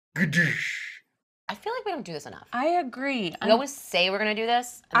I feel like we don't do this enough. I agree. We always say we're gonna do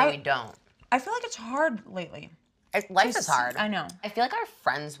this, and then we don't. I feel like it's hard lately. Life is hard. I know. I feel like our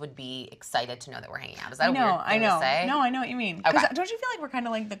friends would be excited to know that we're hanging out. Is that a weird I thing know. to say? No, I know what you mean. Okay. Don't you feel like we're kind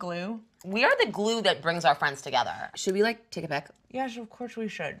of like the glue? We are the glue that brings our friends together. Should we like take a pic? Yeah, of course we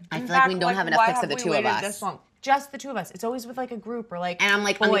should. I feel like we don't have enough pics of the two of us. This long? Just the two of us. It's always with like a group or like. And I'm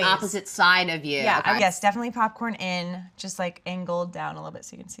like on the opposite side of you. Yeah. Okay. Yes, definitely popcorn in, just like angled down a little bit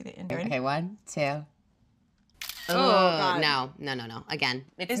so you can see the in. Okay, 1, 2. Oh God. No. Again,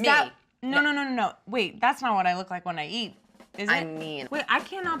 it's Is me. that? No. Wait, that's not what I look like when I eat. Is it? I mean. Wait, I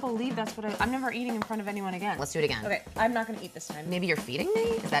cannot believe that's what I'm never eating in front of anyone again. Let's do it again. Okay, I'm not gonna eat this time. Maybe you're feeding me?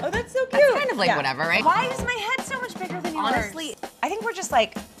 Is that? Oh, that's so cute. That's kind of like whatever, right? Why is my head so much bigger than yours? Honestly, I think we're just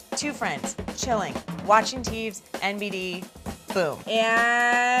like two friends, chilling, watching TVs, NBD, boom.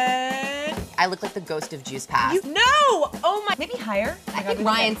 And I look like the ghost of Juice Pass. no! Oh my, maybe higher? I think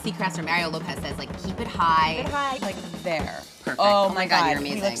Ryan Seacrest or Mario Lopez says like keep it high. Keep it high, like there. Perfect. Oh my God, you're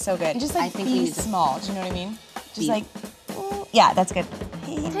amazing. You look so good. And just like I think be we need to small, do you know what I mean? Just be like, yeah, that's good.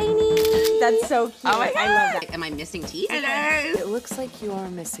 tiny. That's so cute. Oh my God. I love that. Am I missing teeth? Hello. It looks like you're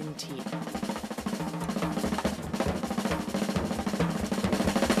missing teeth.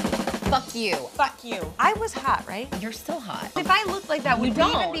 Fuck you. Fuck you. I was hot, right? You're still hot. If I looked like that, would we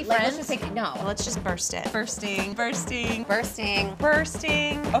even be friends? Let's just take no. Well, let's just burst it. Bursting. Bursting.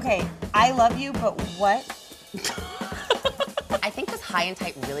 Okay, I love you, but what? I think this high and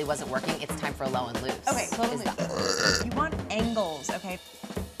tight really wasn't working. It's time for a low and loose. Okay, totally. You want angles, okay?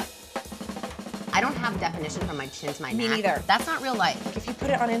 I don't have definition from my chin to my Me neck. neither. That's not real life. If you put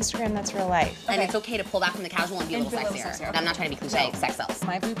it on Instagram, that's real life. And it's okay to pull back from the casual and be a little sexier. And I'm not trying to be cliche, sex sells.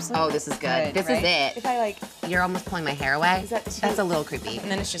 My boobs look Oh, this is good. This right? is it. If I like, You're almost pulling my hair away. Is that too- That's a little creepy. and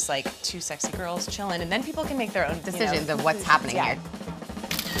then it's just like two sexy girls chilling, and then people can make their own Decisions of what's happening Yeah. here.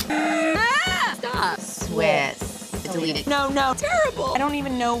 Ah, stop. Swiss. Delete it. No, terrible. I don't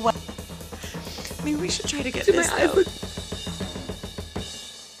even know what. Maybe we should try to get this out.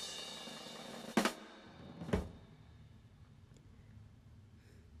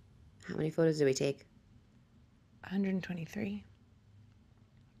 How many photos did we take? 123.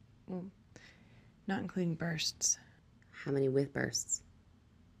 Well, not including bursts. How many with bursts?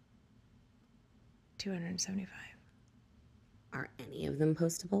 275. Are any of them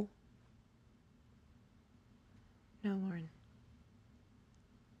postable? No, Lauren.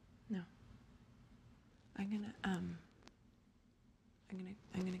 No. I'm gonna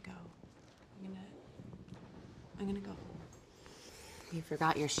go. I'm gonna go. You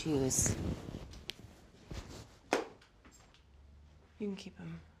forgot your shoes. You can keep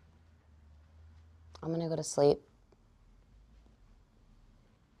them. I'm gonna go to sleep.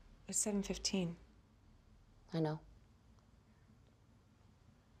 It's 7:15. I know.